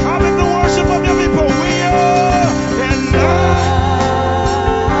 Inhabit the worship of your people. We are and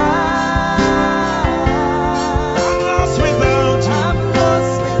I'm lost without you.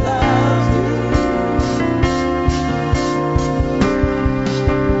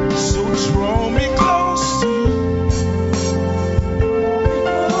 So draw me close to you.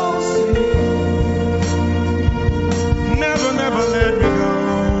 Never, never let me go.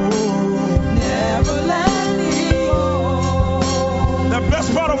 The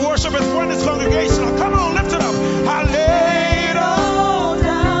best part of worship is when it's congregational. Come on, lift it up. I lay it all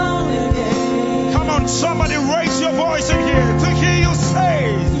down again. Come on, somebody raise your voice in here to hear you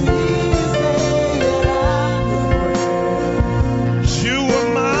say, you are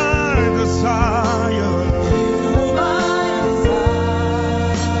my desire.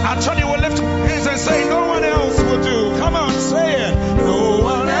 I tell you, we'll lift your hands and say, no one else will do. Come on, say it. No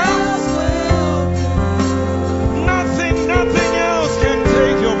one else will do. Nothing else can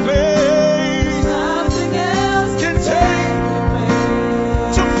take your place. Nothing else can take your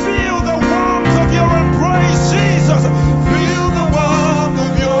place. To feel the warmth of your embrace, Jesus. Feel the warmth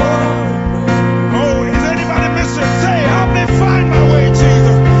of your embrace. Oh, is anybody missing? Say, help me find my way,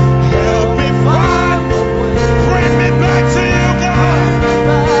 Jesus. Help me find my way. Bring me back to you, God.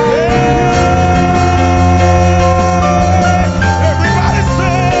 Everybody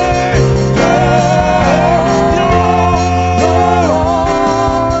say,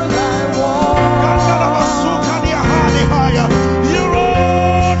 you're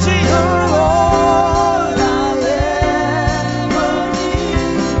all Jesus.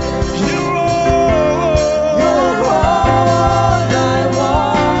 You're all.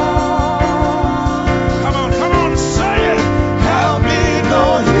 Come on, say it. Help me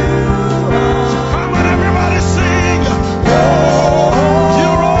know you. Come on, everybody sing.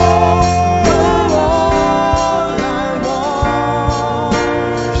 You're all.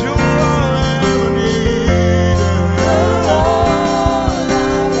 You're all I ever need.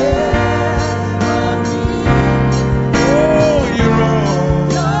 Oh, you're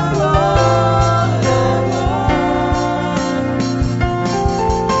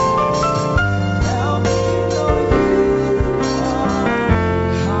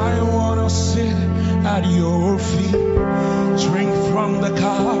I wanna sit at your feet, drink from the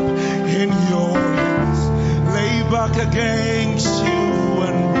cup in your hands, lay back against you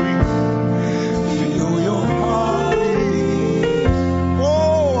and breathe. Feel your heartbeat.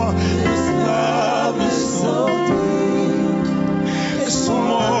 Oh, this love is so deep. It's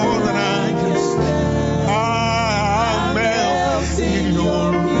more than I can stand. I'm melting in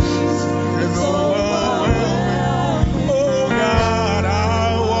your peace. It's overwhelming. Oh God, I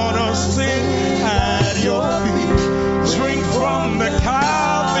wanna sing at your feet, drink from the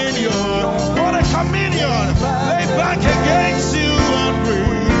cup in your. What a communion! Lay back against you and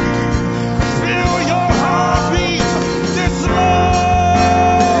breathe. Feel your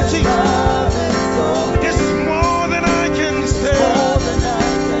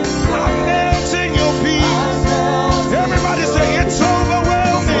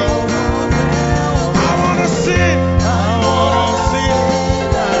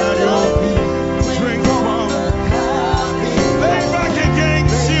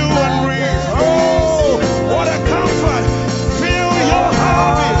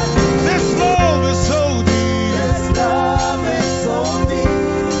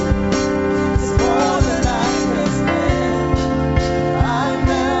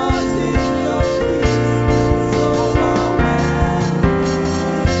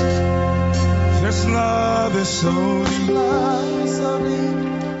is so deep.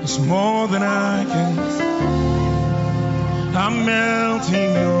 It's more than I can. I'm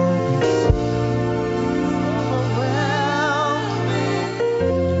melting your peace.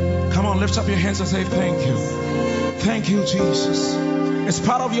 Come on, lift up your hands and say thank you. Thank you, Jesus. It's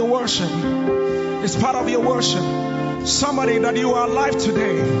part of your worship. It's part of your worship. Somebody that you are alive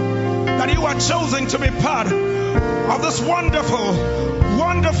today, that you are chosen to be part of this wonderful,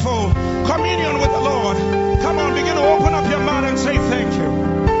 wonderful communion with the Lord. Come on, begin to open up your mouth and say thank you.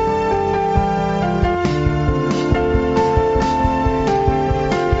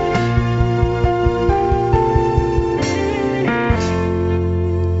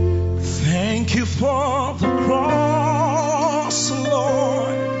 Thank you for the cross,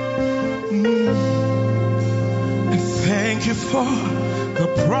 Lord. And thank you for the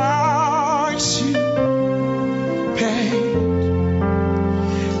price you paid,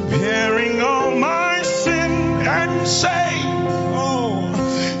 bearing all my sin and shame. Oh,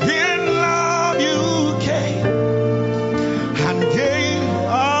 in love you came and gave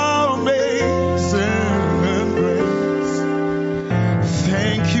amazing grace.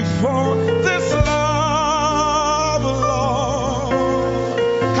 Thank you for this love, Lord.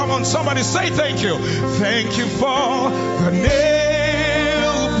 Come on, somebody say thank you. Thank you for the nail-pierced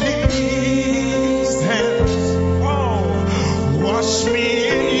hands. Oh, wash me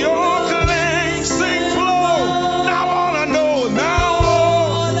in your cleansing flow. Now all I know, now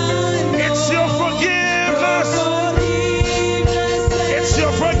it's your forgiveness. It's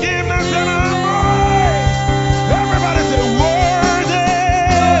your forgiveness and embrace. Everybody say worthy.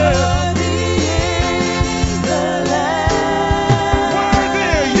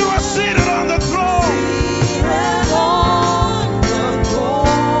 Worthy, you are seated on the throne.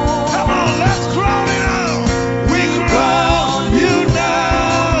 Come on, let's crown it out. We crown you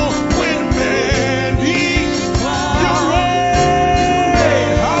now with many. You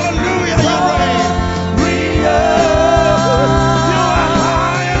reign. Hallelujah, you reign. We are. You are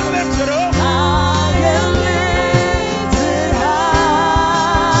high and lifted up.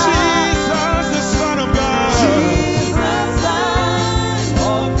 Jesus, the Son of God.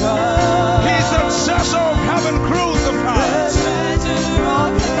 He's the treasure of heaven crucified.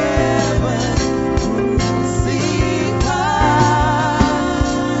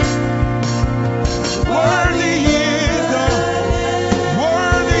 Worthy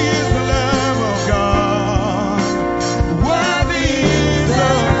is the Lamb of God. Worthy is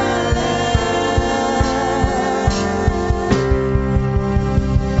the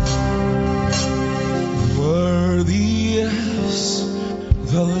Worthy is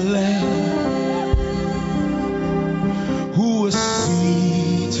the Lamb who is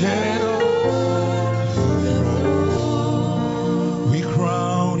seated on the throne. We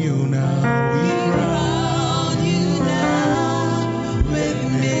crown you now. We crown you now with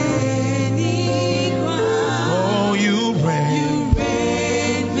many crowns. Oh, you reign.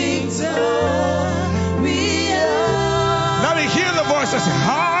 Let me hear the voice that says,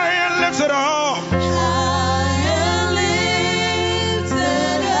 high and lifted up.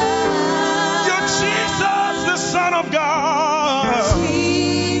 You're Jesus, the Son of God.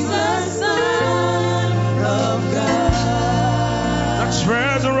 The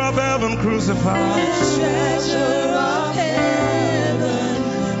treasure of heaven crucified.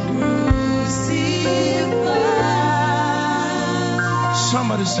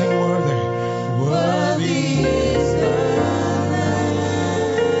 Somebody sing worthy. Worthy.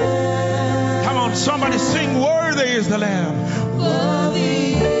 Come on, somebody sing worthy is the Lamb.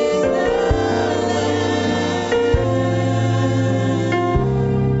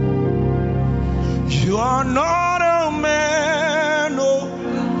 You are not a man, oh.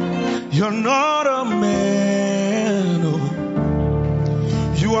 You're not a man, oh.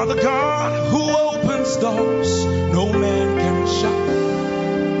 You are the God who opens doors no man can shut.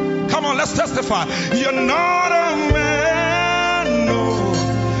 Come on, let's testify. You're not a man, no.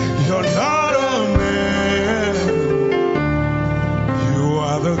 You're not a man. You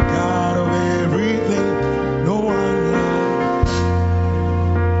are the God of everything. No one else.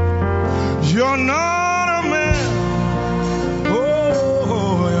 You're not a man.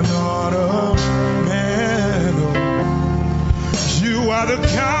 Oh, you're not a man. Oh. You are the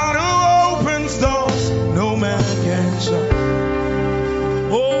God who opens doors no man can shut.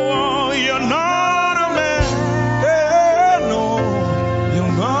 Oh, you're not a man. No,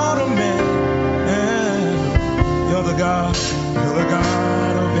 you're not a man. You're the God. You're the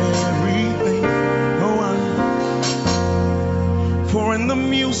God of everything. No one. For when the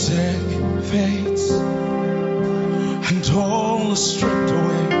music fades and all is stripped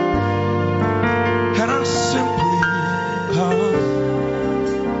away, and I sing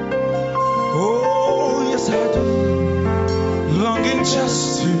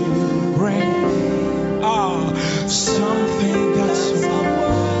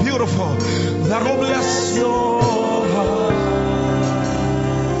that will bless your heart.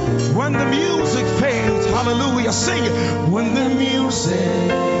 When the music fades, hallelujah, sing it. When the music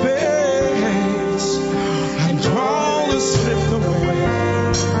fades and all is stripped away,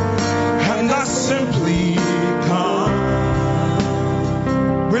 and I simply come,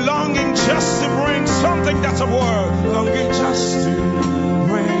 we're longing just to bring something that's a word, longing just to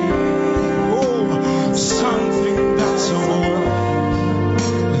bring, oh, something that's a word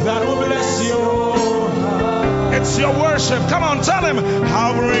that will bless your heart. It's your worship. Come on, tell him,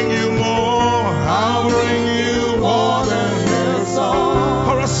 I'll bring you more. I'll bring you more than a song.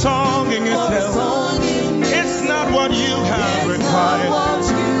 For a song in itself. It's not what you have required.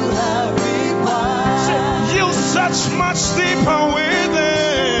 You search much deeper within.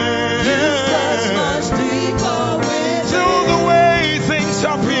 To the way things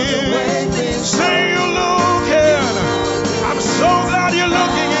have been. Say you're looking. I'm so glad you're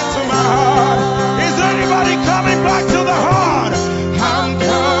looking into my heart. Is anybody coming back to the heart? I'm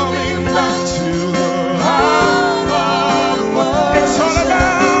coming back to the heart. It's all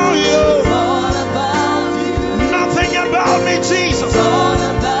about you. Nothing about me, Jesus.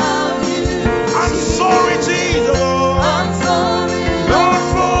 I'm sorry, Jesus. Lord,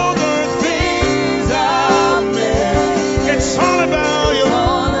 for the things I've made. It's all about you.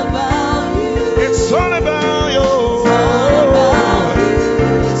 It's all about you.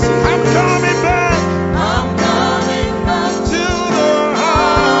 I'm coming back to the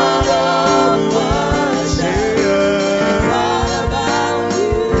heart of worship.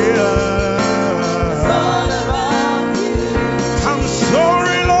 I'm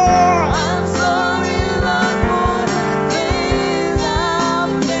sorry, Lord.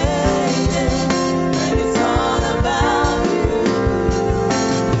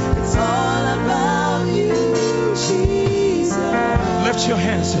 Lift your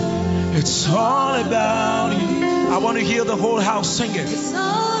hands. It's all about you. I want to hear the whole house sing it. It's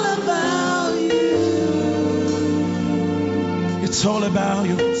all about you. It's all about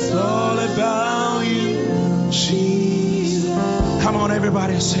you. It's all about you, Jesus. Come on,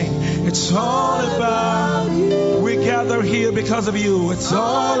 everybody, sing. It's all about you. We gather here because of you. It's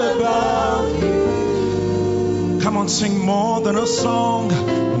all about you. Come on, sing more than a song.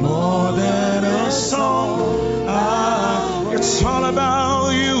 More than a song. It's all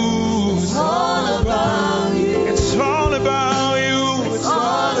about you. It's all about you. It's all about you. It's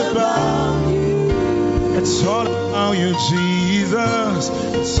all about you. It's all about you, Jesus.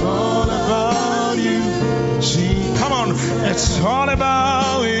 It's all about you, Jesus. Come on. It's all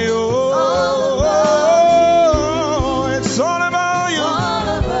about you. It's all about you.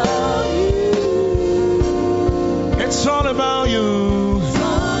 It's all about you.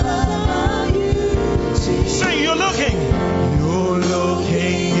 Say you're looking. You're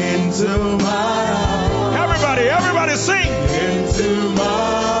looking into my eyes. Everybody sing. Into my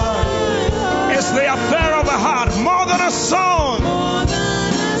eyes. It's the affair of the heart. More than a song.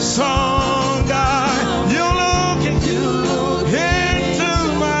 Song, God. You're looking into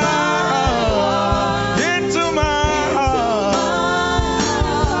my heart. Into my heart.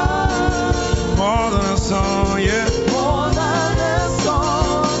 More than a song, yeah.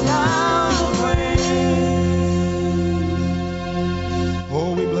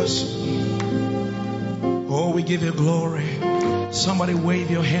 We give you glory. Somebody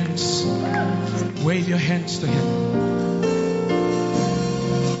wave your hands. Wave your hands to him.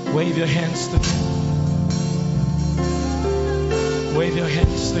 Wave your hands to him. Wave your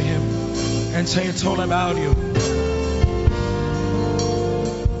hands to him and say it's all about you.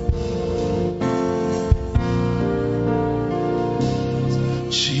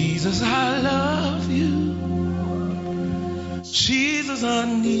 Jesus, I love you. Jesus, I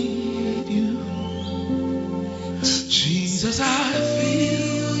need you. Jesus, I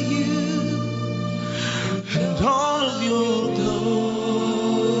feel you and all of your glory.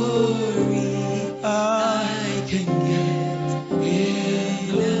 I can get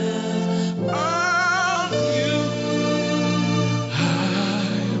enough of you. I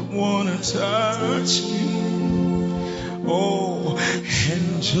wanna touch you, oh,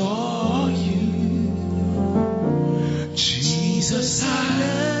 enjoy you. Jesus, I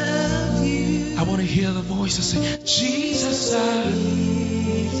love you. I want to hear the voices say, Jesus, I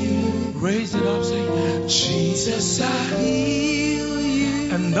need you. Raise it up, say, Jesus, I feel you.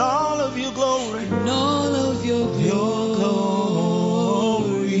 And all of your glory. And all of your glory.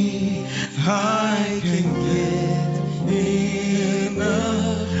 I can get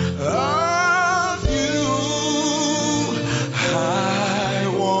enough of you. I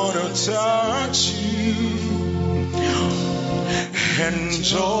want to touch you. And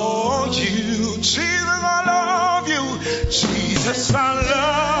adore you. Jesus, I love you. Jesus, I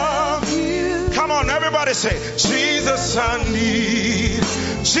love you. Come on, everybody say, Jesus, I need.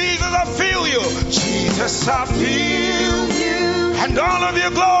 Jesus, I feel you. Jesus, I feel you. And all of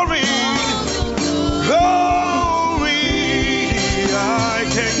your glory. Glory, I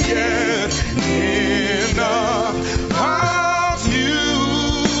can get enough of you.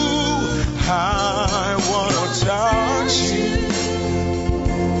 I want to touch you,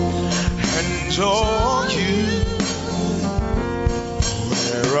 enjoy you.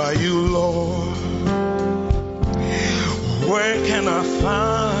 Where are you, Lord? Where can I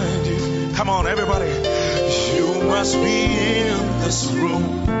find you? Come on, everybody. You must be in this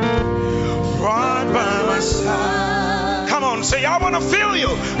room, right by my side. Come on, say, I want to feel you.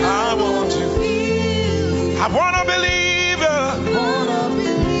 I want to feel. I want to believe you.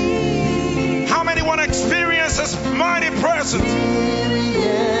 How many want to experience this mighty presence?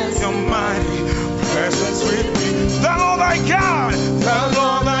 Your mighty presence with me. The Lord thy God,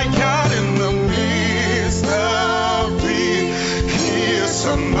 in the midst of thee. He is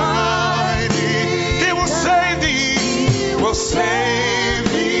so mighty. He will save thee. Will save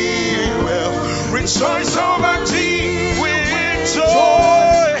thee. Will rejoice over thee with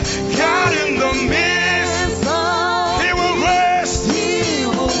joy. God in the midst. He will rest. In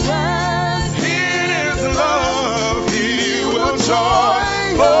his love. He will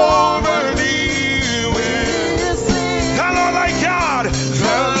joy over thee with the Lord thy God.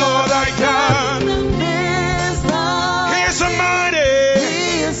 The Lord thy God. He is so mighty.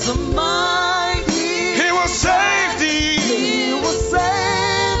 He will save thee.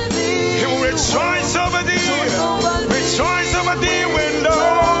 He will rejoice over thee. Rejoice over thee with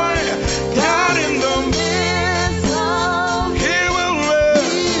joy. God in the midst. He will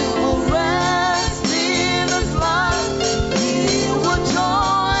rest.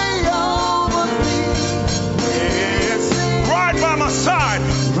 Yes. Right by my side.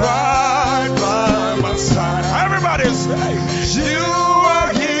 Right by my side. Everybody say, you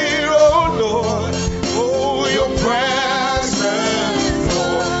are here, oh Lord. Oh, your presence,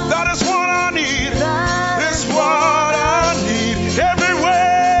 Lord. That is what I need. That's what I need.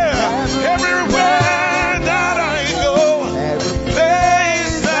 Everywhere that I go, every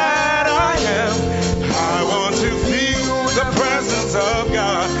place that I am, I want to feel the presence of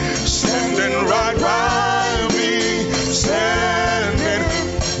God standing right by me, standing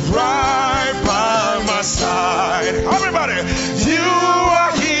right by my side. Everybody, you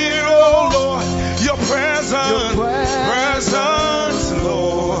are here, oh Lord. Your presence,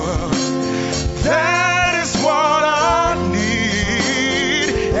 Lord. That is what I need.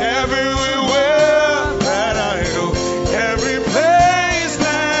 Everywhere that I go, every place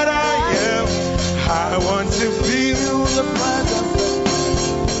that I am, I want to feel the presence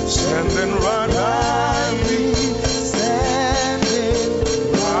standing right by me, standing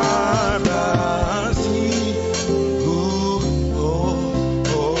right by me. Ooh,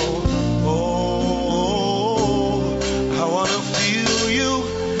 oh, I want to feel you.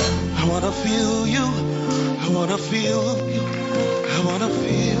 I want to feel you. I want to feel you.